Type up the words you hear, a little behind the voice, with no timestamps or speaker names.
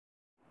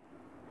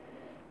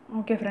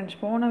Okay friends,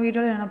 போன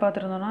வீடியோவில் என்ன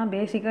பார்த்துருந்தோம்னா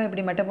பேசிக்காக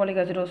இப்படி மெட்டபாலிக்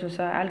அசிடோசிஸ்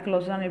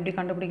ஆல்கலோசிஸ் எப்படி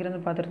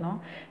கண்டுபிடிக்கிறதுன்னு பார்த்துருந்தோம்.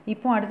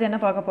 இப்போ அடுத்து என்ன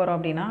பார்க்க போகிறோம்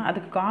அப்படின்னா,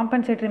 அதுக்கு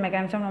காம்பன்சேட்டரி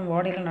மெக்கானிசம் நம்ம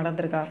பாடியில்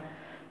நடந்திருக்கா.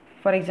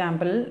 ஃபார்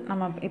எக்ஸாம்பிள்,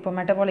 நம்ம இப்போ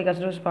மெட்டபாலிக்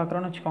அசிடோசிஸ்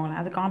பார்க்குறோன்னு வச்சுக்கோங்களேன்.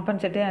 அது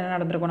காம்பன்சேட்டரி என்ன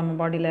நடந்திருக்கும் நம்ம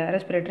பாடியில்,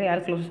 ரெஸ்பிரேட்டரி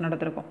ஆல்கலோசிஸ்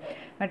நடந்திருக்கும்.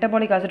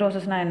 மெட்டபாலிக்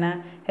அசிடோசிஸ்னால் என்ன,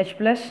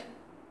 H+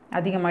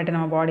 அதிகமாகிட்டு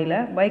நம்ம பாடியில்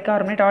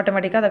பைகார்பனேட்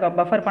ஆட்டோமேட்டிக்காக அதை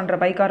பஃபர் பண்ணுற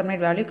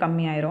பைகார்பனேட் வேல்யூ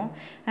கம்மியாயிரும்.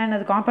 அண்ட்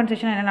அது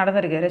காம்பன்சேஷன் என்ன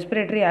நடந்திருக்கு,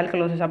 ரெஸ்பிரேட்டரி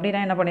ஆல்கலோசிஸ்.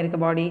 அப்படின்னா என்ன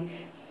பண்ணியிருக்கு பாடி,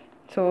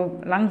 ஸோ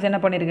லங்ஸ் என்ன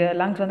பண்ணியிருக்கு,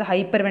 லங்ஸ் வந்து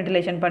ஹைப்பர்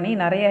வென்டிலேஷன் பண்ணி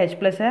நிறைய H+,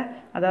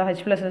 அதாவது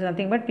H+ is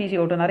nothing but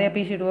PCO2, நிறைய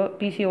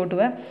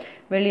PCO2வை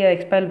வெளியே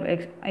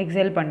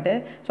எக்ஸேல் பண்ணிட்டு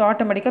ஸோ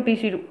ஆட்டோமேட்டிக்காக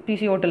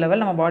PCO2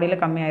 லெவல் நம்ம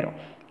பாடியில் கம்மியாயிரும்.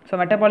 ஸோ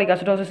மெட்டபாலிக்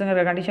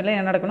அசிடோசிஸ்ங்கிற கண்டிஷனில்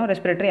என்ன நடக்கணும்,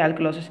 ரெஸ்பிரேட்டரி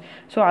ஆல்கலோசிஸ்.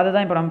 ஸோ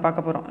அதுதான் இப்போ நம்ம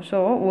பார்க்க போகிறோம். So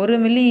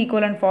 1 milli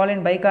equivalent fall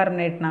in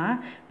பைகார்பனேட்னா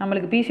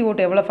நம்மளுக்கு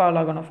PCO2 எவ்வளோ ஃபால்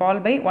ஆகணும்,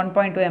 ஃபால் பை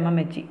 1.2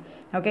 mmHg.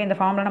 ஓகே, இந்த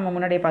ஃபார்மில் நம்ம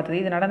முன்னாடியே பார்த்தது,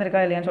 இது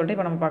நடந்திருக்கா இல்லையான்னு சொல்லிட்டு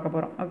இப்போ நம்ம பார்க்க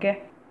போகிறோம்.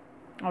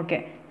 ஓகே,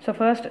 ஸோ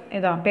ஃபர்ஸ்ட்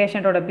இதான்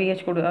பேஷண்ட்டோட pH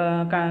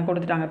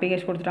கொடுத்துட்டாங்க,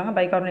 pH கொடுத்துட்டாங்க,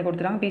 பைகார்பனேட்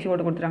கொடுத்துட்டாங்க,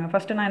 PCO2 கொடுத்துட்டாங்க.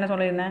 ஃபஸ்ட்டு நான் என்ன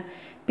சொல்லியிருந்தேன்,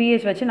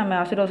 pH வச்சு நம்ம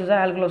அசிடோசிஸாக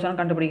ஆல்கலோஸாக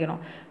கண்டுபிடிக்கணும்.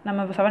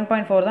 நம்ம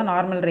 7.4 தான்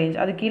நார்மல் ரேஞ்ச்,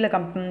 அது கீழே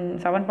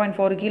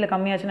 7.4 கீழே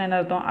கம்மியாச்சுன்னா என்ன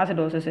அர்த்தம்,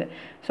 அசிடோசிஸ்.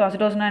 ஸோ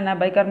அசிடோஸ்னா என்ன,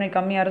 பைகார்பனேட்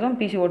கம்மியாக இருக்கும்,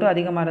 PCO2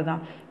 அதிகமாக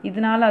இருந்தான்.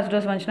 இதனால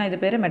அசிடோஸ் வந்துச்சுன்னா இது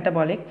பேர்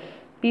மெட்டபாலிக்,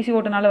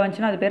 PCO2னால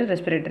வந்துச்சுன்னா அது பேர்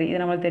ரெஸ்பிரேட்டரி.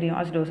 இது நம்மளுக்கு தெரியும்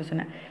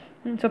அசிடோசிஸ்னு.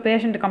 ஸோ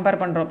பேஷண்ட்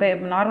கம்பேர்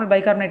பண்ணுறோம். நார்மல்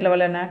பைகார்பனேட்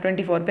லெவல் என்ன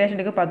 24,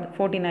 பேஷண்ட்டுக்கு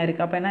 14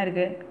 ஆயிருக்கு. அப்போ என்ன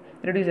இருக்குது,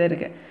 ரெடியூஸ்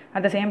ஆயிருக்கு.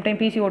 At the same time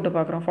PCO2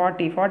 பார்க்குறோம்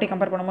 40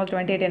 கம்பேர் பண்ணும்போது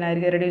 28 என்ன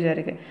ஆயிருக்கு, ரெடியூஸ்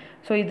ஆயிருக்கு.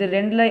 ஸோ இது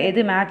ரெண்டில்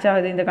எது மேட்ச்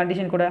ஆகுது இந்த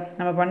கண்டிஷன் கூட,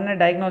 நம்ம பண்ண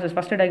டயக்னோசிஸ்,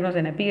 ஃபஸ்ட்டு டயக்னோஸ்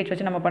என்ன, pH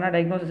வச்சு நம்ம பண்ண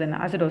டயக்னோசிஸ் என்ன,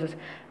 அசிடோசிஸ்.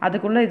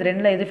 அதுக்குள்ளே இது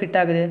ரெண்டில் எது ஃபிட்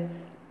ஆகுது,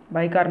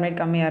 பைகார்பனேட்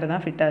கம்மியாக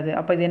தான் ஃபிட் ஆகுது.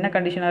 அப்போ இது என்ன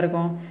கண்டிஷனாக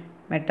இருக்கும்,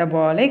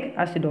 மெட்டபாலிக்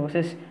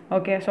அசிடோசிஸ்.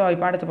 ஓகே, ஸோ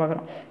இப்போ அடுத்து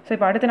பார்க்குறோம். ஸோ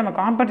இப்போ அடுத்து நம்ம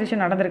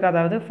காம்பன்சேஷன் நடந்திருக்கு.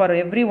 அதாவது for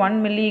every 1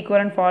 milli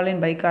equivalent fall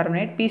in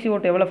bicarbonate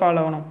PCO2 எவ்வளோ ஃபால்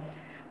ஆகணும்,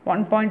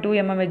 1.2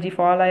 mmHg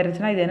ஃபால்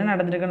ஆயிருச்சுன்னா இது என்ன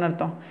நடந்திருக்குன்னு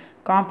அர்த்தம்,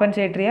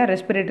 காம்பன்சேட்டரியாக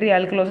ரெஸ்பிரேட்டரி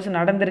ஆல்கலோசிஸ்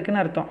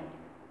நடந்திருக்குன்னு அர்த்தம்.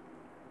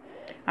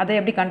 அதை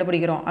எப்படி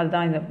கண்டுபிடிக்கிறோம்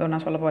அதுதான் இந்த இப்போ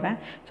நான் சொல்ல போகிறேன்.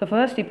 ஸோ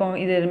ஃபர்ஸ்ட் இப்போ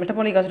இது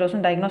மெட்டபாலிக்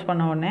அசிடோசிஸ் டயக்னோஸ்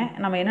பண்ண உடனே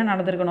நம்ம என்ன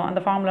நடந்திருக்கணும்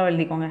அந்த ஃபார்முலாவை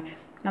எழுதிக்கோங்க.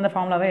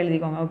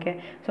 ஓகே,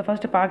 ஸோ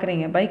ஃபஸ்ட்டு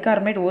பார்க்குறீங்க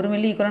bicarbonate 1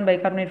 milli equivalent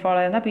bicarbonate fall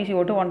ஆயிருந்தால்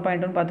PCO2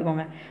 1.2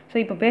 பார்த்துக்கோங்க. ஸோ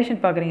இப்போ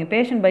பேஷண்ட் பார்க்குறீங்க,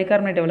 பேஷண்ட்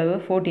பைகார்பனேட் எவ்வளவு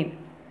 14,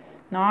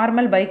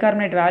 நார்மல்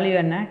பைகார்பனேட் வேல்யூ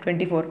என்ன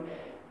 24.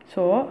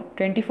 ஸோ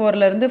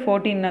 24லேருந்து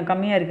 14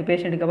 கம்மியாக இருக்குது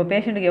பேஷண்ட்டுக்கு. அப்போ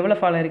பேஷண்ட்டுக்கு எவ்வளோ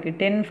ஃபால் ஆயிருக்கு,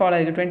 10 ஃபால்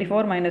ஆயிருக்கு.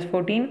 24 -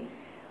 14,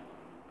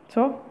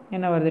 ஸோ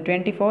என்ன வருது,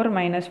 24 -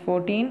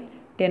 14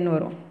 10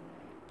 வரும்.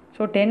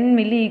 So 10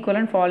 milli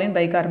equivalent fall in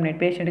bicarbonate,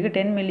 பேஷண்ட்டுக்கு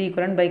 10 மில்லி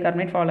ஈக்குவலன்ட்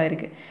பைகார்பனேட் ஃபால்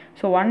ஆயிருக்கு.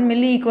 ஸோ 1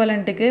 மில்லி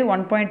ஈக்குவலண்ட்டுக்கு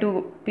 1.2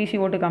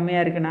 PCO2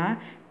 கம்மியாக இருக்குன்னா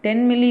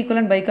 10 மில்லி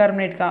ஈக்குவலன்ட்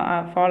பைகார்பனேட்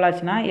ஃபால்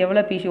ஆச்சுன்னா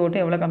எவ்வளோ PCO2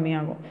 எவ்வளோ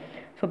கம்மியாகும்.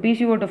 ஸோ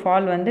PCO2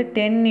 ஃபால் வந்து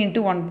 10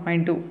 ×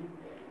 1.2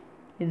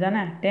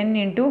 இதுதானே, 10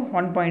 ×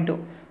 1.2,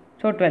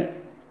 ஸோ 12.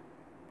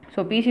 ஸோ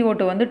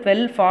PCO2 வந்து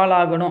 12 ஃபால்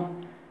ஆகணும்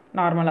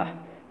நார்மலாக.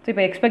 ஸோ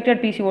இப்போ எக்ஸ்பெக்டட்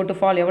PCO2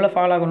 ஃபால் எவ்வளோ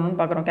ஃபால் ஆகணும்னு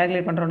பார்க்குறோம்,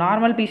 கேல்குலேட் பண்ணுறோம்.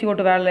 நார்மல்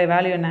PCO2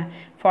 வேல்யூ என்ன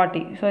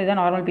 40. ஸோ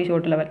இதுதான் normal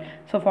PCO2 level.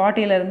 So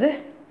 40லேருந்து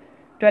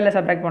 12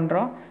 subtract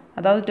பண்ணுறோம்.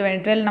 அதாவது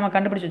 12 நம்ம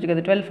கண்டுபிடிச்சி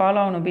வச்சுக்கிறது, 12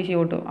 ஃபால் ஆகணும்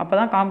PCO2, அப்போ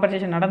தான்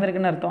காம்பன்சேஷன்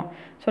நடந்திருக்குன்னு அர்த்தம்.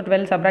 ஸோ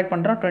 12 சப்ராக்ட்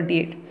பண்ணுறோம்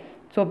 28.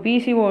 ஸோ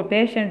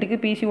பேஷண்ட்டுக்கு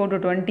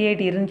PCO2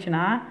 28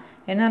 இருந்துச்சுன்னா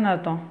என்னென்னு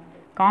அர்த்தம்,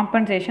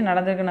 காம்பன்சேஷன்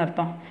நடந்திருக்குன்னு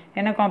அர்த்தம்.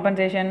 என்ன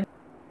காம்பன்சேஷன்,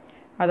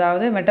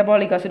 அதாவது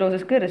மெட்டபாலிக்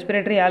அசிடோசிஸ்க்கு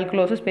ரெஸ்பிரேட்டரி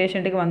ஆல்கலோசிஸ்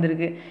பேஷண்ட்டுக்கு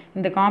வந்திருக்கு,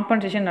 இந்த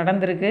காம்பன்சேஷன்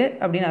நடந்திருக்கு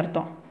அப்படின்னு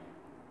அர்த்தம்.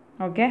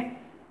 ஓகே,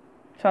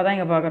 ஸோ அதான்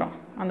இங்கே பார்க்குறோம்,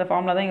 அந்த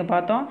ஃபார்மில் தான் இங்கே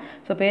பார்த்தோம்.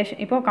 ஸோ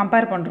இப்போது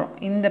கம்பேர் பண்ணுறோம்.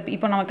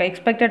 இப்போ நமக்கு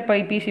எக்ஸ்பெக்டட்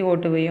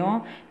PCO2வையும்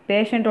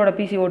பேஷண்ட்டோட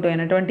PCO2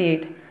 என்ன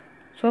 28.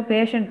 ஸோ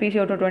பேஷண்ட்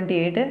PCO2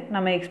 28,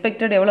 நம்ம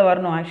எக்ஸ்பெக்டட் எவ்வளோ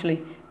வரணும், ஆக்சுவலி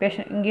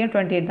இங்கேயும்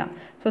 28 தான்.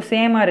 ஸோ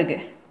சேமாக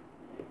இருக்குது.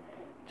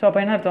 ஸோ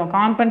அப்போ என்ன அர்த்தம்,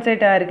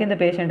 காம்பன்சேட்டாக இருக்குது இந்த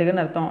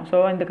பேஷண்ட்டுக்குன்னு அர்த்தம். ஸோ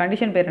இந்த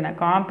கண்டிஷன் பேர் என்ன,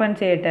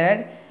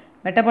 காம்பன்சேட்டட்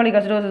மெட்டபாலிக்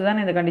அசிடோசிஸ் தான்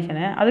இந்த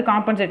கண்டிஷனு, அது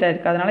காம்பன்சேட்டாக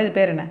இருக்குது. அதனால் இது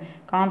பேர் என்ன,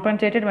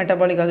 காம்பன்சேட்டட்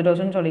மெட்டபாலிக்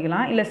அசிடோசிஸ்னு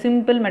சொல்லிக்கலாம், இல்லை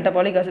சிம்பிள்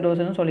மெட்டபாலிக்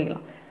அசிடோசிஸ்னு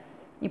சொல்லிக்கலாம்.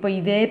 இப்போ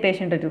இதே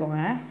பேஷண்ட்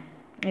எடுத்துக்கோங்க,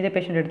 இதில்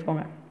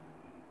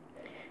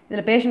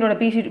பேஷண்ட்டோட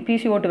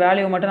PCO2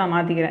 வேல்யூ மட்டும் நான்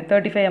மாற்றிக்கிறேன்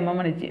 35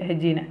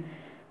 mmHgன்னு.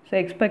 ஸோ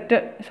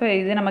எக்ஸ்பெக்டட், ஸோ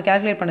இது நம்ம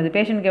கேல்குலேட் பண்ணுது,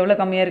 பேஷண்ட்டுக்கு எவ்வளோ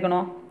கம்மியாக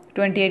இருக்கணும்,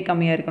 28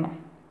 கம்மியாக இருக்கணும்.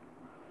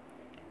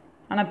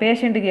 ஆனால்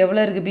பேஷண்ட்டுக்கு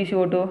எவ்வளோ இருக்குது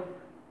PCO2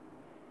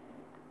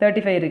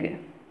 35 இருக்குது.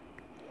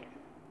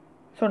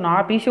 ஸோ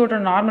PCO2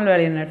 நார்மல்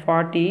வேல்யூ என்ன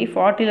 40,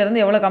 40லேருந்து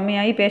எவ்வளோ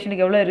கம்மியாகி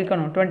பேஷண்ட்டுக்கு எவ்வளோ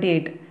இருக்கணும்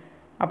 28.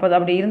 அப்போ அது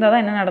அப்படி இருந்தால்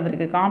தான் என்ன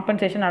நடந்திருக்கு,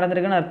 காம்பன்சேஷன்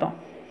நடந்திருக்குன்னு அர்த்தம்.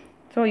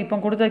 ஸோ இப்போ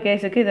கொடுத்த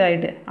கேஸுக்கு இது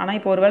ஆகிட்டு. ஆனால்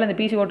இப்போ ஒரு வேளை இந்த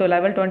PCO2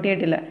 லெவல்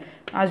 28 இல்லை,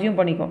 அசியூம்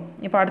பண்ணிக்கோ.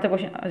 இப்போ அடுத்த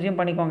கொஷின் அசியூம்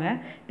பண்ணிக்கோங்க,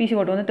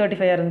 PCO2 வந்து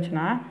 35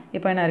 இருந்துச்சுன்னா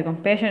இப்போ என்ன இருக்கும்,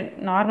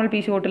 நார்மல்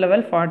PCO2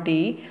 லெவல்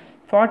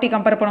 40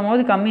 கம்பேர்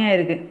பண்ணும்போது கம்மியாக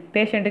இருக்குது,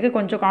 பேஷண்ட்டுக்கு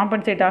கொஞ்சம்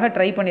காம்பன்சேட் ஆக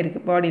ட்ரை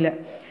பண்ணியிருக்கு பாடியில்.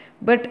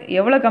 பட்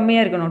எவ்வளோ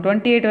கம்மியாக இருக்கணும்,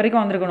 28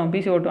 வரைக்கும் வந்திருக்கணும்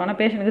PCO2, ஆனால்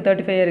பேஷண்ட்டுக்கு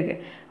 35 இருக்குது.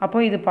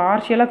 அப்போது இது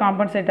பார்ஷியலாக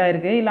காம்பன்சேட்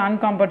ஆகிருக்கு, இல்லை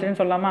அன்காம்பன்சேட்னு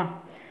சொல்லலாமா.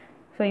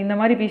 ஸோ இந்த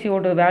மாதிரி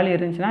PCO2 வேல்யூ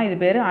இருந்துச்சுன்னா இது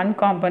பேர்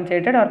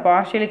அன்காம்பன்சேட்டட் R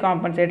partially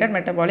compensated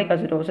metabolic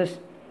acidosis.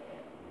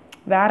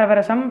 வேறு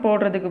வேறு சம்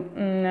போடுறதுக்கு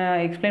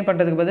எக்ஸ்பிளைன்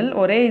பண்ணுறதுக்கு பதில்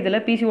ஒரே இதில்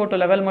PCO2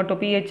 லெவல் மட்டும்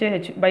PH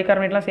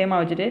பைகார்பனேட்லாம் சேமாக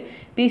வச்சுட்டு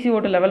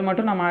PCO2 லெவல்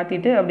மட்டும் நான்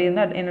மாற்றிட்டு அப்படி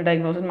இருந்தால் என்ன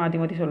டயக்னோசிஸ்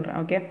மாற்றி சொல்கிறேன்.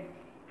 ஓகே,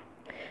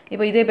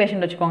 இப்போ இதே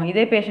பேஷண்ட் வச்சுக்கோங்க.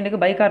 இதே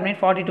பேஷண்ட்டுக்கு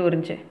பைகார்பனேட் 42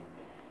 இருந்துச்சு.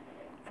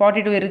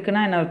 42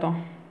 இருக்குன்னா என்ன அர்த்தம்?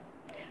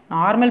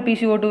 நார்மல்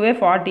PCO2வே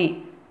 40.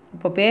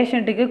 இப்போ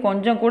பேஷண்ட்டுக்கு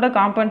கொஞ்சம் கூட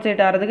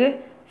காம்பன்சேட் ஆகிறதுக்கு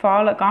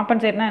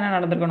காம்பன்சேட்னா என்ன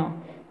நடந்திருக்கணும்?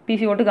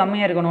 PCO2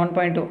 கம்மியாக இருக்கணும்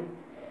 1.2.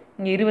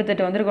 இங்கே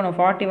 28 வந்திருக்கணும்,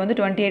 40 வந்து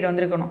 28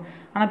 வந்திருக்கணும்.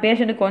 ஆனால்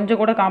பேஷண்ட்டுக்கு கொஞ்சம்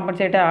கூட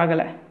காம்பன்சேட்டே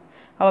ஆகலை.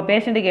 அப்போ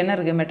பேஷண்ட்டுக்கு என்ன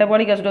இருக்குது?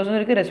 மெட்டபாலிக் அசிடோஸும்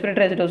இருக்குது,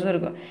 ரெஸ்பிரேட்டரி அசிடோஸும்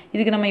இருக்குது.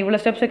 இதுக்கு நம்ம இவ்வளோ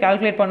ஸ்டெப்ஸை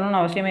கால்குலேட்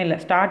பண்ணணும்னு அவசியமே இல்லை.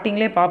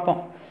 ஸ்டார்டிங்லேயே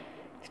பார்ப்போம்.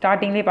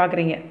 ஸ்டார்டிங்லேயே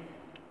பார்க்குறீங்க.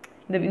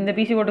 இந்த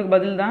PCO2க்கு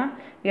பதில் தான்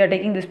we are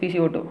taking this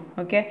PCO2.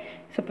 Okay,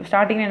 so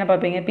ஸ்டார்டிங்கில் என்ன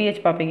பார்ப்பீங்க? pH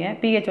பார்ப்பீங்க.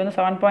 pH வந்து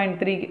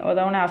 7.3,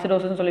 அதாவது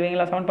அசிடோஸ்ன்னு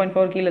சொல்லுவீங்களா?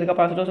 7.4 கீழே இருக்க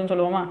அப்போ அசிடோஸ்ன்னு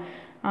சொல்லுவோமா?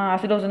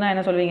 அசிடோஸ்னா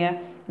என்ன சொல்வீங்க?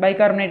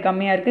 பைகார்பனேட்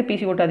கம்மியாக இருக்குது,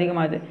 PCO2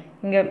 அதிகமாகுது.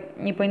 இங்கே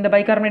இப்போ இந்த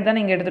பைகார்பனேட்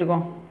தானே இங்கே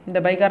எடுத்துருக்கோம். இந்த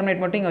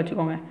பைகார்பனேட் மட்டும் இங்கே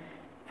வச்சுக்கோங்க,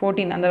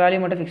 14, அந்த வேல்யூ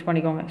மட்டும் ஃபிக்ஸ்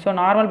பண்ணிக்கோங்க. So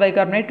normal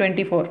bicarbonate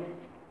 24.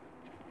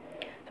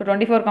 So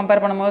 24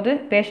 compare பண்ணும்போது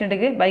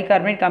பேஷண்ட்டுக்கு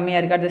பைகார்பனேட்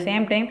கம்மியாக இருக்குது. அட் த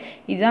சேம் டைம்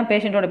இதுதான்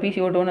பேஷண்ட்டோட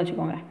PCO2ன்னு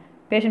வச்சுக்கோங்க.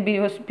 பேஷண்ட்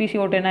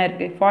PCO2 என்ன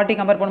இருக்குது? 40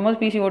 கம்பேர் பண்ணும்போது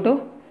PCO2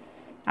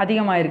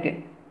 அதிகமாக இருக்குது.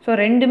 ஸோ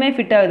ரெண்டுமே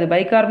ஃபிட் ஆகுது.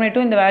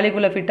 பைகார்பனேட்டும் இந்த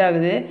வேல்யூக்குள்ளே ஃபிட்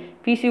ஆகுது,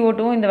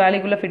 PCO2வும் இந்த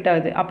வேல்யூக்குள்ளே ஃபிட்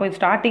ஆகுது. அப்போ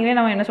ஸ்டார்டிங்லேயே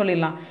நம்ம என்ன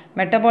சொல்லிடலாம்?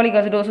 மெட்டபாலிக்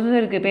அசிடோஸும்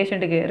இருக்குது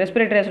பேஷண்ட்டுக்கு,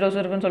 ரெஸ்பிரேட்டரி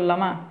அசிடோஸும் இருக்குன்னு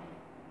சொல்லலாமா?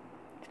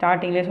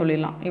 ஸ்டார்டிங்லேயே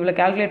சொல்லிடலாம். இவ்வளோ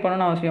கால்குலேட்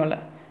பண்ணணும்னு அவசியம் இல்லை.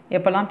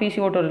 எப்போல்லாம்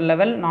PCO2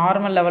 லெவல்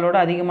நார்மல் லெவலோட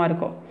அதிகமாக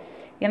இருக்கும்.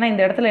 ஏன்னா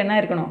இந்த இடத்துல என்ன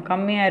இருக்கணும்?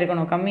 கம்மியாக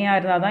இருக்கணும். கம்மியாக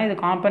இருந்தால் தான் இது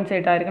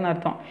காம்பன்சேட் ஆகிருக்குன்னு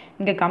அர்த்தம்.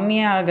 இங்கே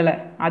கம்மியாக ஆகலை,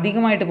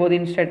 அதிகமாகிட்டு போகுது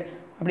இன்ஸ்டெட்.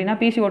 அப்படின்னா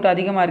PCO2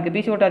 அதிகமாக இருக்குது.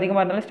 PCO2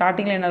 அதிகமாக இருந்தாலும்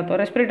ஸ்டார்டிங்கில் என்ன அர்த்தம்?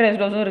 ரெஸ்பிரேட்டரி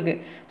அசிடோஸும் இருக்குது.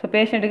 ஸோ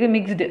பேஷண்ட்டுக்கு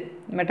mixed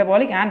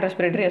metabolic and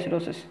respiratory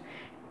acidosis.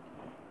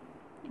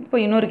 இப்போ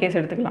இன்னொரு கேஸ்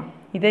எடுத்துக்கலாம்.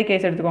 இதே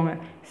கேஸ் எடுத்துக்கோங்க.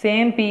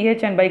 Same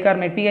pH and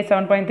bicarbonate. pH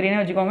 7.3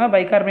 வச்சுக்கோங்க,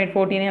 பைகார்பனேட்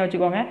 14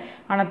 வச்சுக்கோங்க.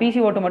 ஆனால்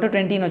PCO2 மட்டும்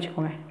 20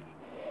 வச்சுக்கோங்க.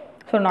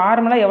 ஸோ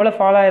நார்மலாக எவ்வளோ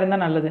ஃபாலோ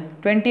ஆயிருந்தால் நல்லது?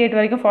 28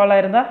 வரைக்கும் ஃபாலோ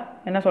ஆயிருந்தால்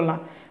என்ன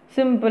சொல்லலாம்?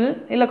 சிம்பிள்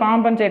இல்லை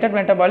காம்பன்சேட்டட்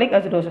மெட்டபாலிக்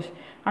அசிடோசிஸ்.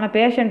 ஆனால்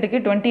பேஷண்ட்டுக்கு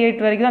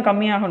 28 வரைக்கும் தான்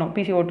கம்மியாகணும்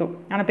PCO2.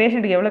 ஆனால்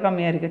பேஷண்ட்டுக்கு எவ்வளோ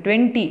கம்மியாக இருக்குது?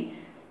 20.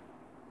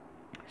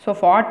 ஸோ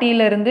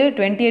 40லேருந்து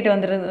 28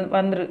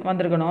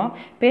 வந்திருக்கணும்.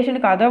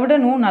 பேஷண்ட்டுக்கு அதை விட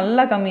இன்னும்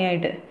நல்லா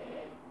கம்மியாயிட்டு.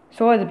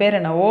 ஸோ இது பேர்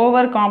என்ன?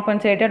 ஓவர்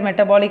காம்பன்சேட்டட்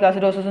மெட்டபாலிக்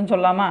அசிடோசிஸ்ன்னு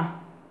சொல்லலாமா?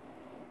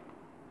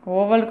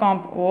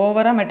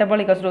 ஓவராக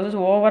மெட்டபாலிக் அசிடோசிஸ்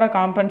ஓவராக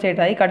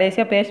காம்பன்சேட் ஆகி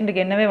கடைசியாக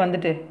பேஷண்ட்டுக்கு என்னவே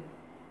வந்துட்டு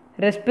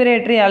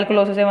ரெஸ்பிரேட்டரி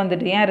ஆல்கலோசிஸே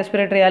வந்துட்டு. ஏன்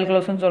ரெஸ்பிரேட்டரி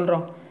ஆல்கலோஸ்ன்னு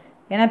சொல்கிறோம்?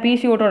 ஏன்னா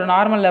PCO2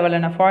 நார்மல் லெவல்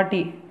என்ன?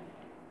 40.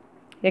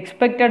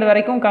 எக்ஸ்பெக்டட்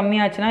வரைக்கும்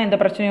கம்மியாச்சுன்னா எந்த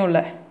பிரச்சனையும்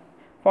இல்லை.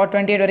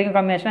 28 வரைக்கும்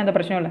கம்மியாச்சுன்னா எந்த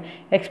பிரச்சனையும் இல்லை.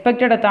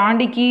 எக்ஸ்பெக்டடை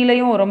தாண்டி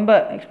கீழேயும் ரொம்ப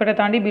எக்ஸ்பெக்டை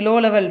தாண்டி பிலோ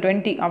லெவல்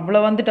 20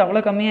 அவ்வளோ வந்துட்டு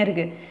அவ்வளோ கம்மியாக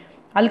இருக்குது.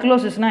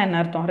 அல்கலோசிஸ்னால் என்ன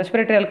அர்த்தம்?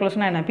 ரெஸ்பிரேட்டரி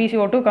அல்கலோஸ்னால் என்ன?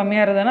 PCO2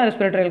 கம்மியாக இருந்ததுன்னா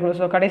ரெஸ்பிரேட்டரி அல்கலோஸ்.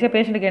 ஸோ கடைசியாக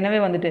பேஷண்ட்டுக்கு என்னவே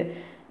வந்துட்டு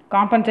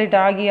காம்பன்சேட்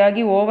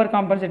ஆகி ஓவர்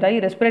காம்பன்சேட் ஆகி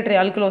ரெஸ்பிரேட்டரி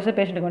அல்கலோஸே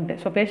பேஷண்ட்டுக்கு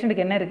வந்துட்டு. ஸோ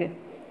பேஷண்ட்டுக்கு என்ன இருக்குது?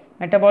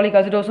 மெட்டபாலிக்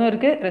அசிடோஸும்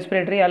இருக்குது,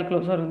 ரெஸ்பிரேட்டரி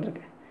ஆல்கலோஸும்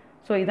இருந்திருக்கு.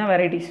 ஸோ இதுதான்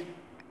varieties.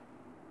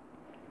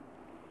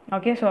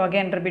 Okay, so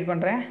again repeat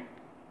பண்ணுறேன்.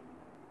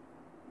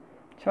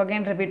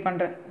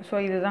 ஸோ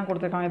இதுதான்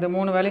கொடுத்துருக்காங்க. இது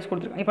 3 வேல்யூஸ்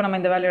கொடுத்துருக்காங்க. இப்போ நம்ம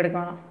இந்த வேல்யூ எடுக்க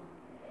வேணாம்.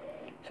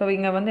 ஸோ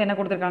இங்கே வந்து என்ன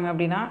கொடுத்துருக்காங்க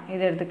அப்படின்னா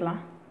இதை எடுத்துக்கலாம்.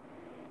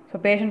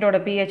 ஸோ பேஷண்ட்டோட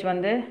pH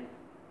வந்து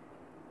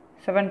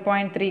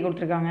 7.3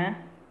 கொடுத்துருக்காங்க,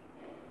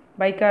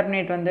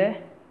 பைகார்பனேட் வந்து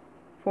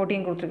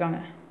 14 கொடுத்துருக்காங்க.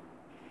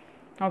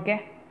 ஓகே,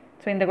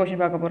 ஸோ இந்த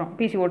கொஷின் பார்க்க போகிறோம்.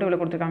 PCO2 இவ்வளோ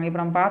கொடுத்துருக்காங்க. இப்போ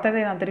நம்ம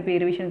பார்த்ததே நான் திருப்பி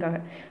ரிவிஷனுக்காக.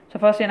 ஸோ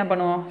ஃபர்ஸ்ட் என்ன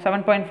பண்ணுவோம்?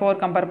 7.4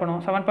 கம்பேர்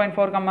பண்ணுவோம்.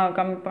 7.4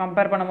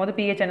 கம்பேர் பண்ணும்போது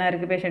pH என்ன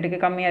இருக்குது? பேஷண்ட்டுக்கு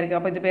கம்மியாக இருக்குது.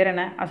 அப்போ இது பேர்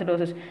என்ன?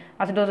 அசிடோசிஸ்.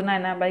 அசிடோசிஸ்னா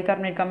என்ன?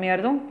 பைகார்பனேட் கம்மியாக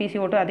இருந்தும்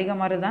PCO2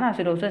 அதிகமாக இருந்தால்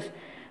அசிடோசிஸ்.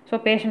 ஸோ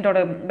பேஷண்ட்டோட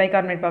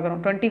பைகார்பனேட் பார்க்குறோம்.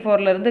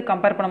 24லேருந்து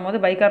கம்பேர் பண்ணும்போது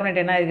பைகார்பனேட்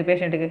என்ன இருக்குது?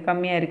 பேஷண்ட்டுக்கு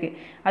கம்மியாக இருக்குது.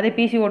 அதே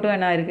PCO2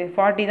 என்ன இருக்குது?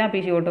 40 தான்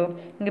PCO2.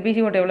 இங்கே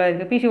PCO2 எவ்வளோ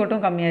இருக்குது? PCO2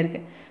 கம்மியாக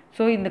இருக்குது.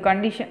 ஸோ இந்த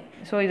கண்டிஷன்,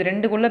 ஸோ இது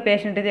ரெண்டுக்குள்ளே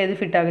பேஷண்ட்டுக்கு எது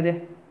ஃபிட் ஆகுது?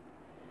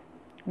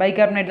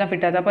 பைகார்பனேட் தான்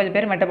ஃபிட் ஆகுது. அப்போ இது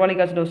பேர்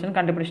மெட்டபாலிக் அசிடோசிஸ்ன்னு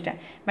கண்டுபிடிச்சிட்டேன்.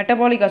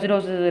 மெட்டபாலிக்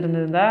அசிடோசிஸ்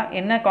இருந்திருந்தால்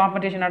என்ன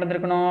காம்பன்சேஷன்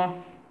நடந்திருக்கணும்?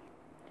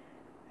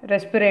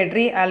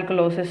 Respiratory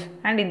alkalosis.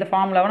 அண்ட் இந்த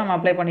ஃபார்முலாவை நம்ம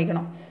அப்ளை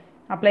பண்ணிக்கணும்.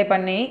 அப்ளை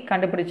பண்ணி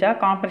கண்டுபிடிச்சா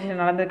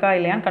காம்பன்சேஷன் நடந்திருக்கா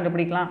இல்லையான்னு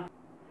கண்டுபிடிக்கலாம்.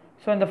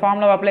 ஸோ இந்த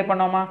ஃபார்முலாவை அப்ளை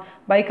பண்ணோமா?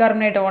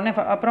 பைகார்பனேட் உடனே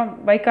அப்புறம்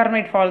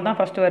பைகார்பனேட் ஃபால் தான்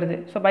ஃபஸ்ட்டு வருது.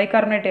 ஸோ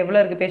பைகார்பனேட் எவ்வளோ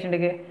இருக்குது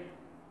பேஷண்ட்டுக்கு?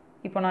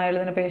 இப்போ நான்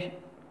எழுதின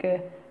பேஷண்ட்டுக்கு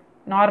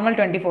நார்மல்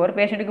 24,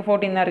 பேஷண்ட்டுக்கு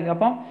 14 தான் இருக்குது.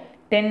 அப்போ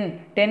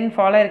 10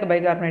 ஃபால் ஆகிருக்கு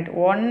bicarbonate.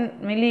 1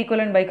 milli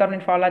equivalent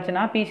bicarbonate fall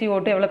ஆச்சுன்னா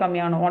PCO2 எவ்வளோ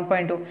கம்மியாகணும்?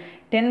 1.2.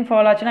 10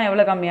 ஃபால் ஆச்சுன்னா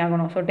எவ்வளோ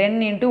கம்மியாகணும்? ஸோ 10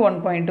 ×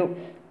 1.2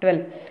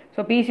 12.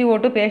 ஸோ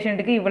PCO2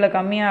 பேஷண்ட்டுக்கு இவ்வளோ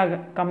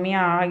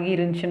கம்மியாக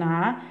ஆகிருந்துச்சுன்னா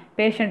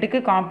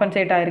பேஷண்ட்டுக்கு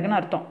காம்பன்சேட் ஆகிருக்குன்னு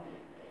அர்த்தம்.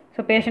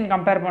 ஸோ பேஷண்ட்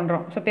கம்பேர்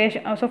பண்ணுறோம்.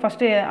 ஸோ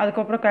ஃபஸ்ட்டு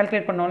அதுக்கப்புறம்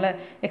கால்குலேட் பண்ணோம்ல,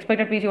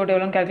 எக்ஸ்பெக்டட் PCO2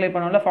 எவ்வளோன்னு கால்குலேட்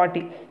பண்ணோம்ல,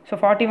 40. ஸோ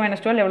 40 -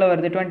 12 எவ்வளோ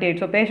வருது? 28.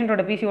 ஸோ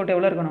பேஷண்ட்டோட PCO2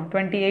 எவ்வளோ இருக்கணும்?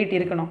 28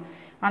 இருக்கணும்.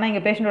 ஆனால்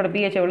இங்கே பேஷண்ட்டோட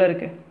pH எவ்வளோ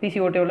இருக்குது?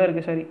 PCO2 எவ்வளோ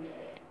இருக்குது? சாரி,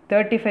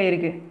 35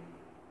 இருக்குது.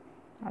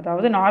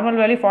 அதாவது நார்மல்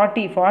வேல்யூ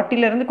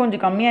 40லேருந்து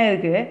கொஞ்சம் கம்மியாக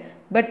இருக்குது.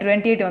 பட்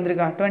 28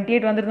 வந்திருக்கா?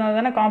 28 வந்திருந்தால்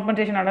தானே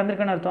காம்பன்சேஷன்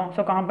நடந்திருக்குன்னு அர்த்தம்.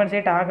 ஸோ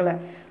காம்பன்சேட் ஆகலை.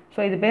 ஸோ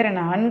இது பேர்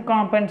என்ன?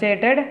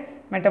 அன்காம்பன்சேட்டட்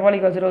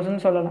மெட்டபாலிக்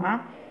அசிடோசிஸ்னு சொல்லலாம்.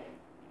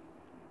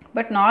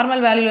 பட்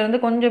நார்மல் வேல்யூலேருந்து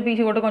கொஞ்சம்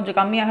PCO2 கொஞ்சம்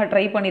கம்மியாக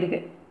ட்ரை பண்ணியிருக்கு,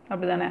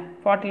 அப்படி தானே?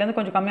 40லேருந்து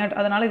கொஞ்சம் கம்மியாக,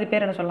 அதனால் இது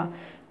பேர் என்ன சொல்லலாம்?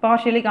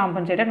 Partially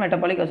compensated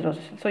metabolic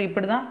acidosis. So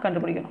இப்படி தான்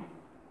கண்டுபிடிக்கணும்.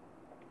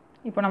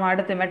 இப்போ நம்ம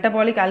அடுத்து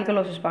மெட்டபாலிக்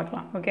ஆல்கலோசிஸ்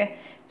பார்க்கலாம். ஓகே,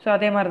 ஸோ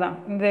அதே மாதிரி தான்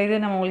இது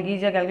நம்ம உங்களுக்கு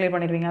ஈஸியாக கால்குலேட்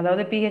பண்ணிடுவீங்க.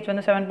 அதாவது pH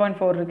வந்து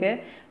 7.4 இருக்குது,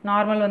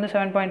 நார்மல் வந்து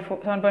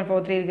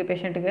 7.43 இருக்குது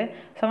பேஷண்ட்டுக்கு.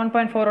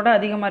 7.4ஓட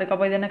அதிகமாக இருக்குது.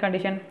 அப்போ இது என்ன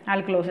கண்டிஷன்?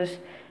 ஆல்கலோசிஸ்.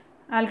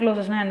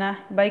 ஆல்கலோசிஸ்னால் என்ன?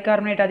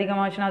 பைகார்பனேட்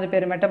அதிகமாகச்சுன்னா அது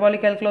பேர்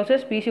மெட்டபாலிக்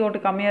ஆல்கலோசிஸ். PCO2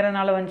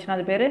 கம்மியாகிறதுனால வந்துச்சுன்னா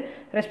அது பேர்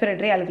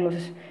ரெஸ்பிரேட்டரி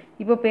ஆல்கலோசிஸ்.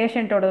 இப்போ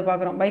பேஷண்ட்டோட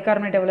பார்க்குறோம்.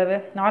 பைகார்பனேட் எவ்வளவு?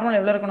 நார்மல்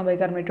எவ்வளோ இருக்கணும்?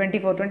 பைகார்பனேட்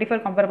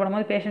 24 கம்பேர்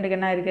பண்ணும்போது பேஷண்ட்டுக்கு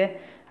என்ன இருக்குது?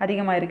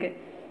 அதிகமாக இருக்குது.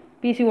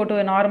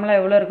 PCO2 நார்மலாக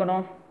எவ்வளோ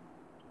இருக்கணும்?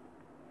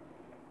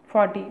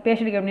 40.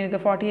 பேஷண்ட்டுக்கு எப்படி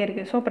இருக்குது? 40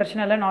 இருக்குது. ஸோ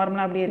பிரச்சனை இல்லை,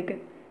 நார்மலாக அப்படியே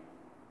இருக்குது.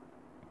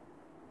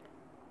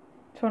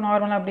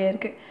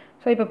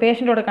 ஸோ இப்போ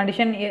பேஷண்ட்டோட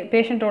கண்டிஷன்,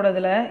 பேஷண்ட்டோட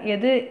இதில்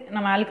எது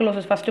நம்ம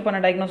ஆல்கலோசிஸ் ஃபஸ்ட்டு பண்ண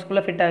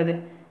டயக்னோஸ்க்குள்ளே ஃபிட் ஆகுது?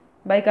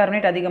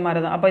 பைகார்பனேட் அதிகமாக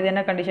இருக்கும். அப்போ இது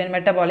என்ன கண்டிஷன்?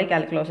 Metabolic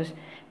alkalosis.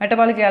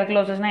 மெட்டபாலிக்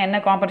ஆல்கலோசிஸ்னால் என்ன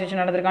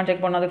காம்பன்சேஷன் நடந்திருக்கான்னு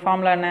செக் பண்ணணும். அதுக்கு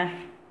ஃபார்முலா என்ன?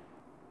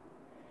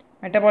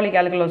 மெட்டபாலிக்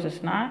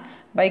ஆல்கலோசிஸ்னால்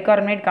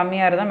பைகார்பனேட்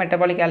கம்மியாக இருந்தால்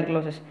மெட்டபாலிக்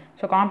ஆல்கலோசிஸ்.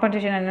 ஸோ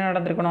காம்பன்சேஷன் என்ன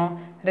நடந்திருக்கணும்?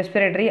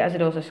 Respiratory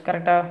acidosis.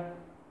 கரெக்டாக?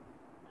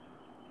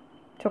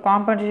 ஸோ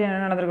காம்பன்சேஷன்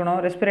என்ன நடந்திருக்கணும்?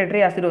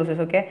 Respiratory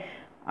acidosis. ஓகே,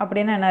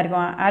 அப்படின்னா என்ன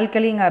இருக்கும்?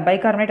 ஆல்கலி இங்கே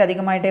பைகார்பனேட்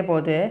அதிகமாகிட்டே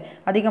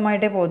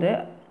போகுது.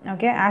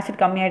 ஓகே,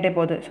 ஆசிட் கம்மியாகிட்டே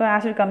போகுது. ஸோ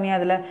ஆசிட்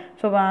கம்மியாதில்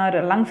ஸோ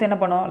லங்ஸ் என்ன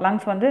பண்ணும்?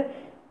 லங்ஸ் வந்து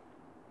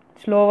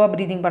ஸ்லோவாக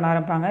ப்ரீதிங் பண்ண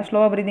ஆரம்பிப்பாங்க.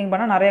 ஸ்லோவாக ப்ரீதிங்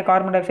பண்ணால் நிறைய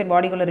கார்பன் டை ஆக்சைடு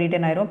பாடிக்குள்ளே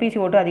ரீட்டைன் ஆயிரும்,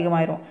 PCO2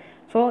 அதிகமாயிரும்.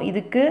 ஸோ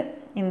இதுக்கு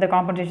இந்த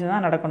காம்பன்சேஷன்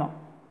தான் நடக்கணும்.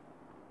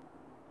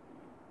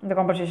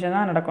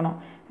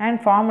 அண்ட்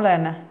ஃபார்முலா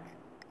என்ன?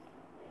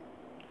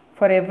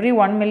 For every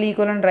 1 milli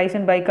equivalent rice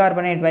in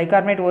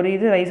bicarbonate ஒரு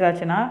இது ரைஸ்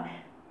ஆச்சுன்னா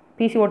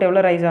PCO2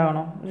 எவ்வளோ ரைஸ்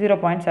ஆகணும்?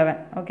 0.7.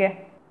 ஓகே,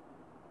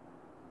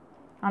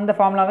 அந்த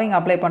ஃபார்முலாவை இங்கே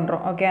அப்ளை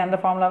பண்ணுறோம். ஓகே, அந்த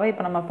ஃபார்முலாவை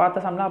இப்போ நம்ம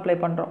பார்த்த சம்மில் அப்ளை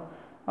பண்ணுறோம்.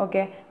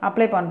 ஓகே,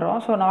 அப்ளை பண்ணுறோம்.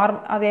 ஸோ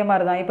அதே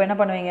மாதிரி தான் இப்போ என்ன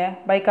பண்ணுவீங்க?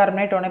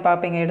 பைகார்பனேட் உடனே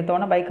பார்ப்பீங்க.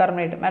 எடுத்தோன்னே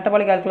பைகார்பனேட்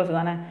மெட்டபாலிக் ஆல்கலோசிஸ்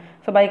தானே.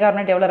 ஸோ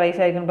பைகார்பனேட் எவ்வளோ ரைஸ்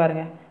ஆகிருக்குன்னு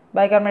பாருங்கள்.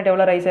 பைகார்பனேட்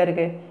எவ்வளோ ரைஸ்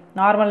ஆகிருக்கு?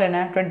 நார்மல் என்ன?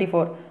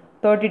 24,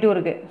 32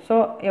 இருக்குது. ஸோ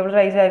எவ்வளோ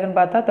ரைஸ் ஆகிருக்குன்னு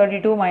பார்த்தா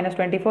 32 -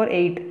 24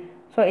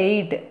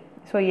 8.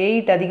 ஸோ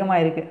 8 அதிகமாக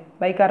இருக்குது.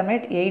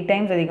 பைகார்பனேட் 8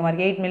 டைம்ஸ் அதிகமாக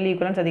இருக்குது. 8 milli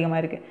equivalents அதிகமாக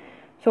இருக்குது.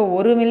 So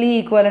 1 milli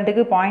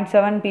equivalentக்கு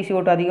 0.7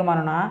 PCO2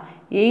 அதிகமானோன்னா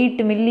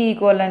 8 milli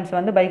equivalents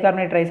வந்து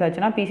பைகார்பனேட் ரைஸ்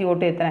ஆச்சுன்னா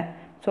PCO2 எத்தனை?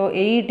 ஸோ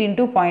 8 ×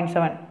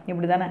 0.7,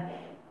 இப்படி தானே?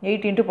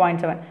 8 ×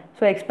 0.7.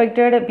 ஸோ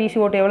எக்ஸ்பெக்டட்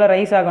PCO2 எவ்வளோ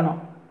ரைஸ் ஆகணும்?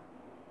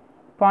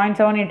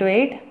 0.7 ×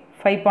 8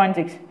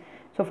 5.6.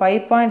 So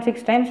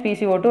 5.6 times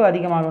PCO2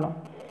 அதிகமாகணும்.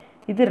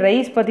 இது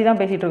ரைஸ் பற்றி தான்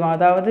பேசிகிட்டு இருக்கோம்.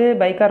 அதாவது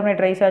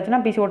பைகார்பனேட் ரைஸ் ஆச்சுன்னா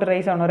PCO2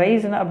 ரைஸ் ஆகணும்.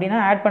 ரைஸ் அப்படின்னா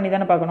ஆட் பண்ணி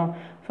தானே பார்க்கணும்.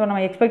 ஸோ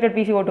நம்ம எக்ஸ்பெக்டட்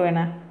PCO2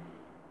 என்ன?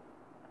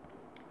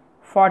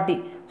 40.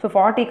 ஸோ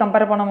 40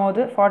 கம்பேர்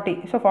பண்ணும்போது 40.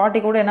 ஸோ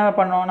 40 கூட என்ன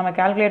பண்ணோம்? நம்ம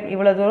கால்குலேட்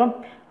இவ்வளோ தூரம்,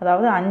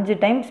 அதாவது 5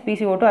 டைம்ஸ்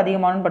PCO2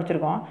 அதிகமானு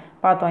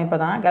பார்த்தோம். இப்போ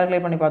தான்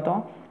கால்குலேட் பண்ணி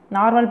பார்த்தோம்.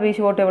 நார்மல்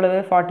PCO2 எவ்வளவு?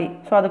 40.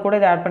 ஸோ அது கூட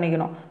இதை ஆட்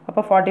பண்ணிக்கணும்.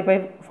 அப்போ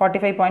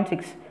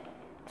 45.6.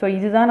 ஸோ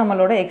இதுதான்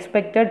நம்மளோட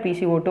எக்ஸ்பெக்டட்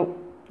PCO2.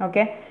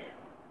 ஓகே,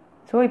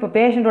 ஸோ இப்போ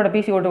பேஷண்ட்டோட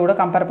PCO2 கூட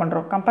கம்பேர்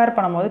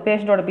பண்ணும்போது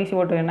பேஷண்ட்டோட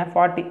PCO2 என்ன?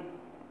 40.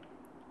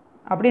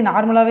 அப்படி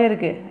நார்மலாகவே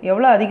இருக்குது.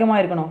 எவ்வளோ அதிகமாக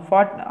இருக்கணும்?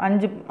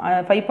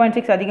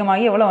 5.6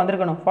 அதிகமாகி எவ்வளோ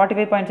வந்திருக்கணும்?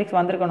 45.6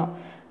 வந்திருக்கணும்.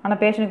 ஆனால்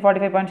பேஷண்ட்டுக்கு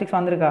 45.6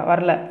 வந்திருக்கா?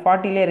 வரல,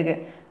 40லே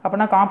இருக்குது.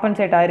 அப்படின்னா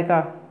காம்பன்சேட் ஆயிருக்கா?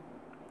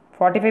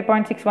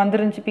 45.6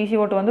 வந்துருந்துச்சு.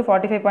 PCO2 வந்து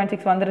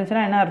 45.6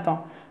 வந்துருந்துச்சுன்னா என்ன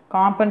அர்த்தம்?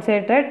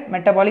 காம்பன்சேட்டட்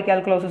மெட்டபாலிக்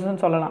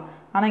ஆல்கலோசிஸ்ன்னு சொல்லலாம்.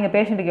 ஆனால் இங்கே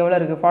பேஷண்ட்டுக்கு எவ்வளோ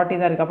இருக்குது? 40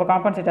 தான் இருக்குது. அப்போ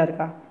காம்பன்சேட்டாக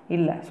இருக்கா?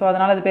 இல்லை. ஸோ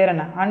அதனால் அது பேர்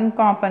என்ன?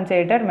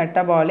 அன்காம்பன்சேட்டட்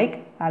மெட்டபாலிக்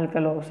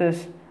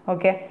ஆல்கலோசிஸ்.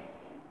 ஓகே,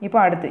 இப்போ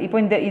அடுத்து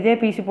இதே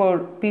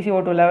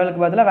PCO2 லெவலுக்கு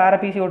பதிலாக வேறு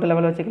PCO2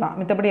 லெவல் வச்சுக்கலாம்.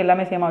 மித்தபடி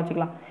எல்லாமே சேமாக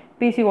வச்சுக்கலாம்.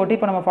 PCO2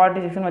 இப்போ நம்ம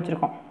 46ன்னு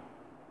வச்சுருக்கோம்.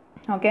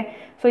 ஓகே,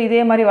 ஸோ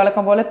இதே மாதிரி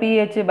வழக்கம் போல்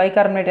pH,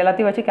 பைகார்பனேட்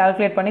எல்லாத்தையும் வச்சு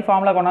கால்குலேட் பண்ணி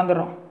ஃபார்முலா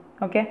கொண்டாந்துடுறோம்.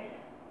 ஓகே,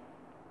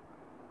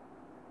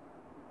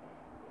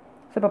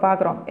 ஸோ இப்போ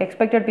பார்க்குறோம்.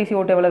 எக்ஸ்பெக்டட்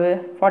PCO2 எவ்வளவு?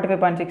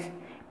 45.6.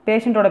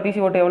 பேஷண்ட்டோட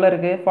PCO2 எவ்வளோ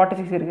இருக்குது?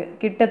 46 இருக்குது.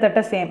 கிட்டத்தட்ட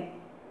சேம்.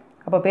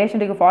 அப்போ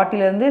பேஷண்ட்டுக்கு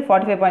 40லேருந்து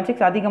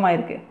 45.6 அதிகமாக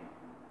இருக்குது.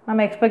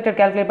 நம்ம எக்ஸ்பெக்டட்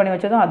கால்குலேட் பண்ணி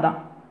வச்சதும் அதுதான்.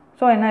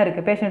 ஸோ என்ன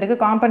இருக்குது? பேஷண்ட்டுக்கு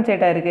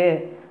காம்பன்சேட் ஆகிருக்கு.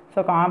 So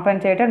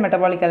compensated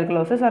metabolic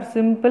alkalosis R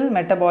simple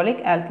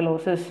metabolic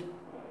alkalosis.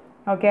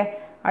 Okay,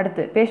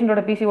 அடுத்து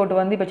பேஷண்ட்டோட PCO2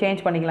 வந்து இப்போ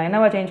சேஞ்ச் பண்ணிக்கலாம்.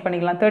 என்னவா சேஞ்ச்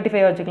பண்ணிக்கலாம்?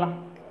 35 வச்சுக்கலாம்.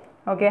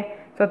 ஓகே,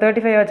 ஸோ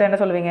 35 வச்சா என்ன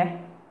சொல்லுவீங்க?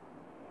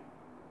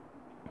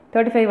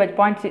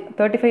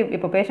 35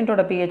 இப்போ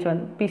பேஷண்ட்டோட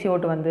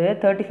PCO2 வந்து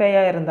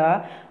 35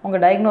 இருந்தால்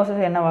உங்கள்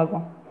டயக்னோசிஸ்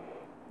என்னவாகும்?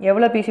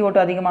 எவ்வளோ PCO2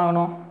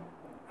 அதிகமாகணும்?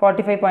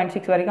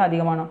 45.6 வரைக்கும்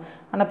அதிகமாகணும்.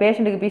 ஆனால்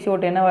பேஷண்ட்டுக்கு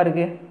PCO2 என்னவா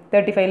இருக்குது?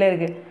 35லே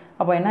இருக்குது.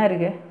 அப்போ என்ன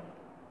இருக்குது?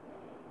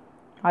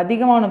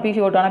 அதிகமாகணும்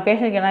PCO2. ஆனால்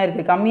பேஷண்ட்டுக்கு என்ன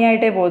இருக்குது?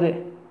 கம்மியாகிட்டே போகுது.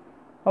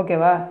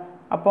 ஓகேவா?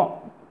 அப்போ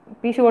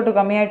PCO2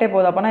 கம்மியாகிட்டே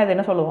போகுது. அப்போனா இது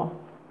என்ன சொல்லுவோம்?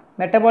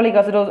 மெட்டபாலிக்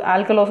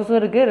ஆல்கலோசிஸும்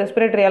இருக்குது,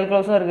 ரெஸ்பிரேட்டரி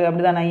ஆல்கலோஸும் இருக்குது.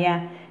 அப்படி தானே?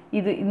 ஏன்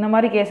இந்த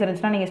மாதிரி கேஸ்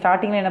இருந்துச்சுன்னா நீங்கள்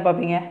ஸ்டார்டிங்கில் என்ன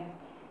பார்ப்பீங்க?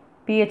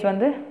 pH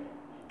வந்து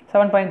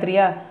 7.3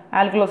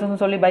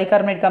 ஆல்கலோசிஸ்னு சொல்லி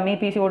பைகார்பனேட் கம்மி,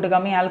 PCO2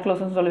 கம்மி,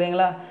 ஆல்கலோசிஸ்னு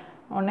சொல்லுவீங்களா?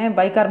 உடனே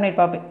பைகார்பனேட்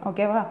பார்ப்பேன்,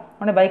 ஓகேவா?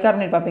 உடனே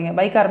பைகார்பனேட் பார்ப்பீங்க,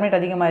 பைகார்பனேட்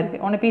அதிகமாக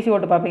இருக்குது. உடனே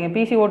PCO2 பார்ப்பீங்க,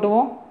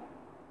 PCO2வும்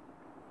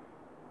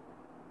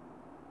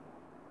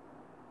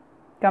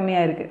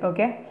கம்மியாக இருக்குது.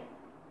 ஓகே,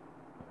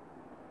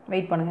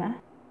 வெயிட் பண்ணுங்கள்.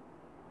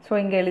 ஸோ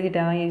இங்கே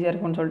எழுதிட்டேன் ஈஸியாக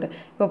இருக்கும்னு சொல்லிட்டு.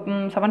 இப்போ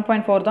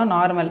 7.4 தான்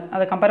நார்மல்,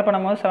 அதை கம்பேர்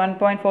பண்ணும்போது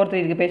 7.43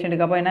 இருக்குது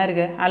பேஷண்ட்டுக்கு. அப்போ என்ன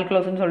இருக்குது?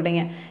 ஆல்கலோஸ்ன்னு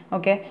சொல்லிட்டீங்க.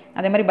 ஓகே,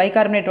 அதே மாதிரி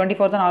பைகார்பனேட்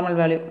 24 தான் நார்மல்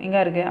வேல்யூ, இங்கே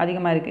இருக்குது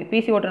அதிகமாக இருக்குது.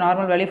 PCO2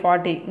 நார்மல் வேல்யூ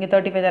 40, இங்கே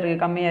 35 தான்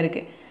இருக்குது, கம்மியாக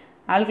இருக்குது.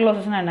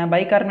 ஆல்கலோசிஸ்னால் என்ன?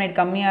 பைகார்பனேட்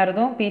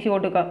கம்மியாகிறதும்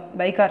PCO2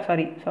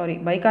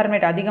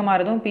 பைகார்பனேட்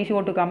அதிகமாகிறதும்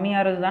PCO2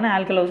 கம்மியாகிறது தானே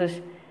ஆல்கலோசிஸ்.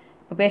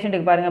 இப்போ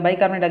பேஷண்ட்டுக்கு பாருங்கள்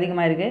பைகார்பனேட்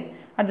அதிகமாக இருக்குது,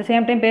 அட் த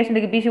சேம் டைம்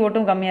பேஷண்ட்டுக்கு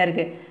PCO2 கம்மியாக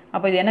இருக்குது.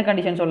 அப்போ இது என்ன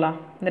கண்டிஷன் சொல்லலாம்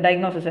இந்த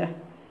டயக்னோசிஸை?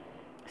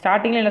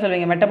 ஸ்டார்டிங்கில் என்ன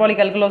சொல்வீங்க? மெட்டபாலிக்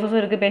ஆல்கலோசிஸும்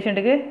இருக்குது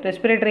பேஷண்ட்டுக்கு,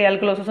 ரெஸ்பிரேட்டரி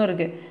ஆல்கலோசிஸும்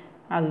இருக்குது.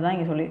 அதுதான்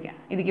இங்கே சொல்லியிருக்கேன்.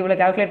 இதுக்கு இவ்வளோ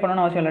கால்குலேட்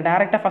பண்ணணும்னு அவசியம் இல்லை,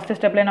 டேரெக்டாக ஃபஸ்ட்டு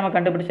ஸ்டெப்லேயே நம்ம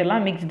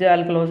கண்டுபிடிச்சிடலாம் mixed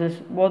alkalosis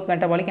both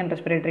metabolic and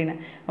ரெஸ்பிரேட்டரின்னு.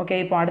 Okay,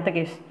 இப்போ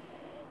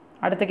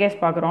அடுத்த கேஸ்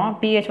பார்க்குறோம்.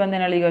 pH வந்து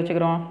என்ன எழுதி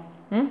வச்சுக்கிறோம்?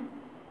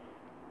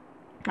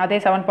 அதே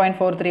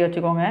 7.43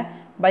 வச்சுக்கோங்க.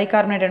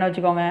 பைகார்பனேட் என்ன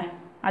வச்சுக்கோங்க?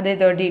 அதே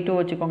 32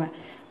 வச்சுக்கோங்க.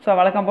 ஸோ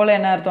வழக்கம் போல்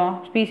என்ன அர்த்தம்?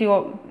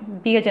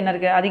 pH என்ன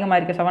இருக்குது? அதிகமாக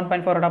இருக்குது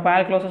 7.4. அப்போ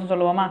ஆல்கலோசிஸ்ன்னு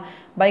சொல்லுவோமா?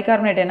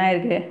 பைகார்பனேட் என்ன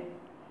இருக்குது?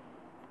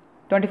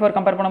 24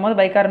 கம்பேர் பண்ணும்போது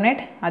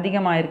பைகார்பனேட்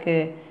அதிகமாக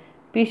இருக்குது.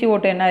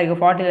 PCO2 என்ன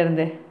இருக்குது?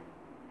 40லேருந்து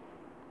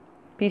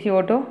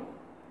PCO2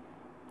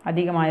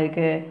 அதிகமாக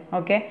இருக்குது.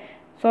 ஓகே,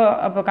 ஸோ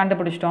அப்போ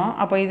கண்டுபிடிச்சிட்டோம்.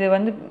 அப்போ இது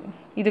வந்து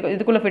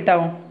இதுக்குள்ளே ஃபிட்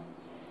ஆகும்.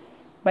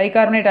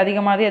 பைகார்பனேட்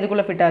அதிகமாகது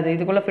எதுக்குள்ளே ஃபிட் ஆகுது?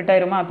 இதுக்குள்ளே ஃபிட்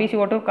ஆயிருமா?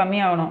 PCO2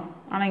 கம்மியாகணும்,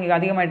 ஆனால் இங்கே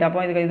அதிகமாகிட்டு.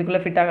 அப்போ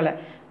இதுக்குள்ளே ஃபிட் ஆகலை.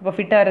 அப்போ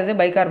ஃபிட் ஆகிறது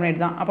பைகார்பனேட்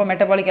தான். அப்போ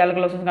மெட்டபாலிக்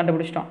ஆல்கலோசிஸ்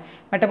கண்டுபிடிச்சிட்டோம்.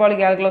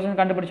 மெட்டபாலிக் ஆல்கலோசிஸ்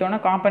கண்டுபிடிச்சோன்னா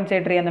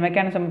காம்பன்சேட்டரி அந்த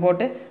மெக்கானிசம்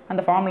போட்டு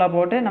அந்த ஃபார்முலா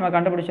போட்டு நம்ம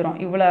கண்டுபிடிச்சிடும்.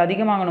 இவ்வளோ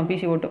அதிகமாகணும்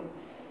PCO2.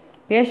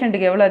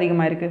 பேஷண்ட்டுக்கு எவ்வளோ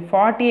அதிகமாக இருக்குது?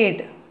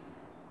 48.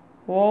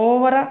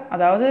 ஓவராக,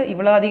 அதாவது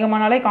இவ்வளோ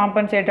அதிகமானாலே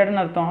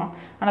காம்பன்சேட்டட்னு அர்த்தம்.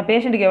 ஆனால்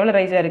பேஷண்ட்டுக்கு எவ்வளோ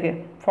ரைஸாக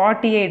இருக்குது?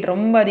 48,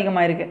 ரொம்ப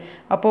அதிகமாக இருக்குது.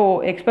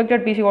 அப்போது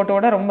எக்ஸ்பெக்டட்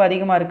PCO2 ரொம்ப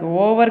அதிகமாக இருக்குது,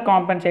 ஓவர்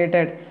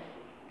காம்பன்சேட்டட்.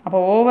 அப்போ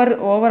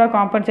ஓவராக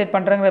காம்பன்சேட்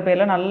பண்ணுறங்கிற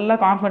பேரில் நல்லா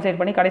காம்பன்சேட்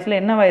பண்ணி கடைசியில்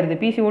என்னவாயிருது?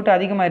 PCO2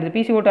 அதிகமாகிடுது.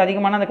 PCO2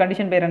 அதிகமான அந்த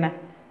கண்டிஷன் பேர் என்ன?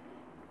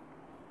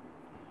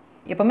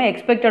 எப்போவுமே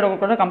எக்ஸ்பெக்டடோட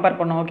கூட கம்பேர்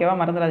பண்ணணும், ஓகேவா?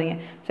 மறந்துடாதீங்க.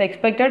 ஸோ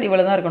எக்ஸ்பெக்டட்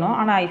இவ்வளோ தான் இருக்கணும்,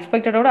 ஆனால்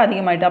எக்ஸ்பெக்டடோட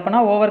அதிகமாகிட்டு அப்போனா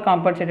ஓவர்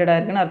காம்பன்சேட்டடாக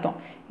இருக்குன்னு அர்த்தம்.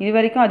 இது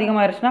வரைக்கும்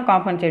அதிகமாகிடுச்சுன்னா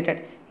காம்பன்சேட்டட்,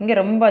 இங்கே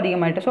ரொம்ப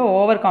அதிகமாகிட்டு so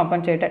over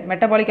compensated.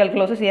 Metabolic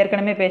alkalosis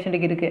ஏற்கனவே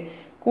பேஷண்ட்டுக்கு இருக்குது,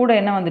 கூட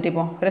என்ன வந்துட்டு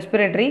இப்போ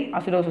ரெஸ்பிரேட்டரி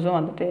அசிடோசிஸும்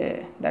வந்துட்டு.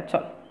 That's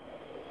all.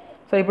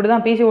 ஸோ இப்படி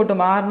தான் PCO2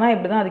 மாறினா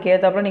இப்படி தான் அதுக்கு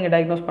ஏற்றாப்புல நீங்கள்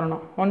டயக்னோஸ்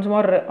பண்ணணும்.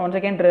 ஒன்ஸ்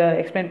அகேன்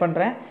எக்ஸ்பிளைன்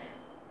பண்ணுறேன்.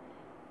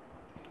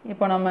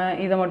 இப்போ நம்ம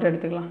இதை மட்டும்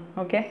எடுத்துக்கலாம்.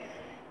 ஓகே,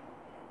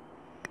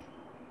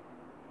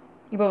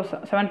 இப்போ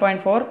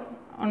 7.4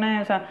 உடனே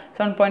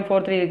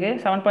 7.43 இருக்குது.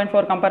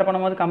 7.4 கம்பேர்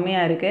பண்ணும்போது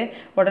கம்மியாக இருக்குது.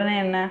 உடனே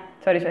என்ன?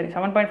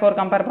 7.4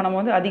 கம்பேர்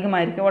பண்ணும்போது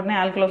அதிகமாக இருக்குது. உடனே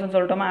ஆல்கலோஸ்ன்னு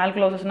சொல்லிட்டோமா?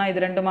 ஆல்கலோசிஸ்னால்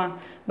இது ரெண்டுமா?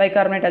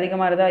 பைகார்பனேட்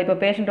அதிகமாக இருக்குதா? இப்போ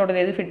பேஷண்ட்டோட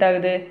எது ஃபிட்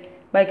ஆகுது?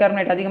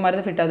 பைகார்பனேட் அதிகமாக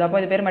இருக்குது, ஃபிட் ஆகுது. அப்போ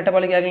இது பேர்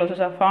மெட்டபாலிக்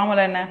ஆல்கலோசிஸா?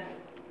 ஃபார்முலா என்ன?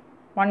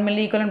 1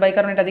 மில்லி ஈக்குவலன்ட்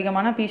பைகார்பனேட்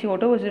அதிகமான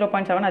PCO2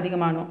 0.7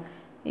 அதிகமானும்.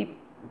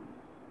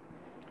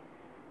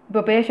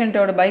 இப்போ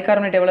பேஷண்ட்டோட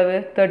பைகார்பனேட் எவ்வளவு?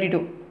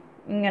 32.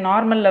 இங்கே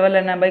நார்மல் லெவல்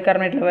என்ன?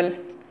 Bicarbonate level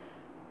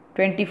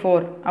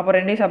 24. அப்போ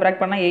ரெண்டையும்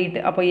சப்ராக்ட் பண்ணால் 8.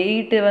 அப்போ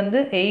 8 வந்து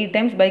 8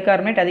 டைம்ஸ்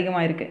பைகார்பனேட்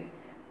அதிகமாக இருக்குது.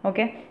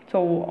 Okay, so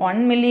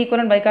 1 milli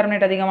equivalent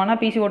bicarbonate அதிகமானால்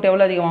PCO2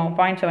 எவ்வளோ அதிகமாகும்?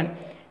 0.7.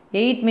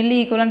 8 மில்லி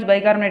ஈக்குவலன்ஸ்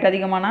பைகார்பனேட்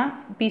அதிகமானால்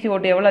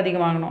PCO2 எவ்வளோ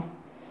அதிகமாகணும்?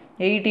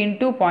 8 ×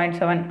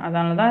 0.7.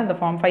 அதனால தான் இந்த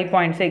ஃபார்ம்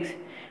 5.6.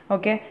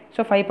 ஓகே,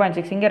 ஸோ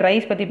 5.6 இங்கே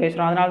ரைஸ் பற்றி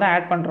பேசுகிறோம், அதனால தான்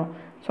ஆட் பண்ணுறோம்.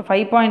 ஸோ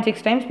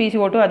 5.6 டைம்ஸ்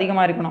PCO2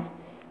 அதிகமாக இருக்கணும்.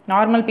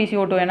 நார்மல்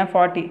PCO2 என்ன?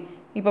 40.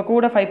 இப்போ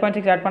கூட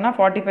 5.6 ஆட் பண்ணால்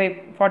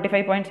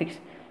 45.6.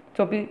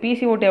 ஸோ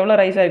PCO2 எவ்வளோ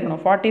ரைஸ்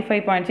ஆகிக்கணும்?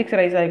 45.6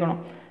 ரைஸ் ஆகிக்கணும்.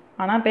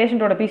 ஆனால்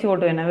பேஷண்ட்டோட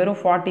PCO2 என்ன? வெறும்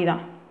 40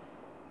 தான்.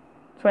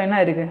 ஸோ என்ன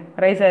இருக்குது?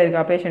 ரைஸ்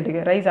ஆகிருக்கா?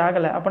 பேஷண்ட்டுக்கு ரைஸ்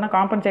ஆகலை. அப்போனா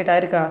காம்பன்சேட்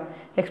ஆயிருக்கா?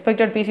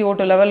 எக்ஸ்பெக்டட்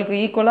PCO2 லெவலுக்கு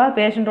ஈக்குவலாக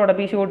பேஷண்ட்டோட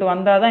PCO2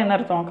 வந்தால் தான் என்ன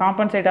அர்த்தம்?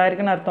 காம்பன்சேட்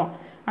ஆயிருக்குன்னு அர்த்தம்.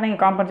 ஆனால்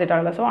இங்கே காம்பன்சேட்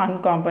ஆகலை. So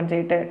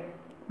uncompensated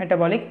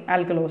metabolic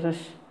alkalosis.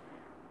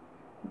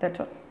 That's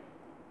all.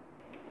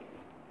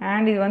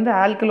 And இது வந்து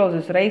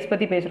ஆல்கலோசிஸ் ரைஸ்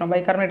பற்றி பேசுகிறோம்.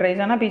 பைகார்பனேட்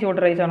ரைஸ் ஆனால்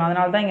PCO2 ரைஸ் ஆகணும்,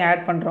 அதனால தான் இங்கே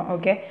ஆட் பண்ணுறோம்.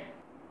 ஓகே,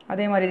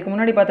 அதே மாதிரி இதுக்கு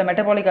முன்னாடி பார்த்த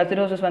மெட்டபாலிக்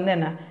அசிடோசிஸ் வந்து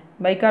என்ன?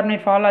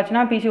 பைகார்பனேட் ஃபால்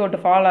ஆச்சுன்னா PCO2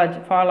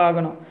 ஃபால்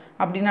ஆகணும்.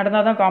 அப்படி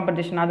நடந்தால் தான்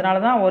காம்பன்சேஷன்.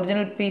 அதனால தான்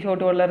ஒரிஜினல்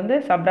PCO2லேருந்து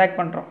சப்ராக்ட்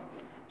பண்ணுறோம்.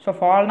 ஸோ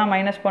ஃபால்னால்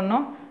மைனஸ்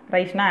பண்ணோம்,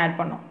 ரைஸ்னால் ஆட்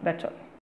பண்ணோம். That's all.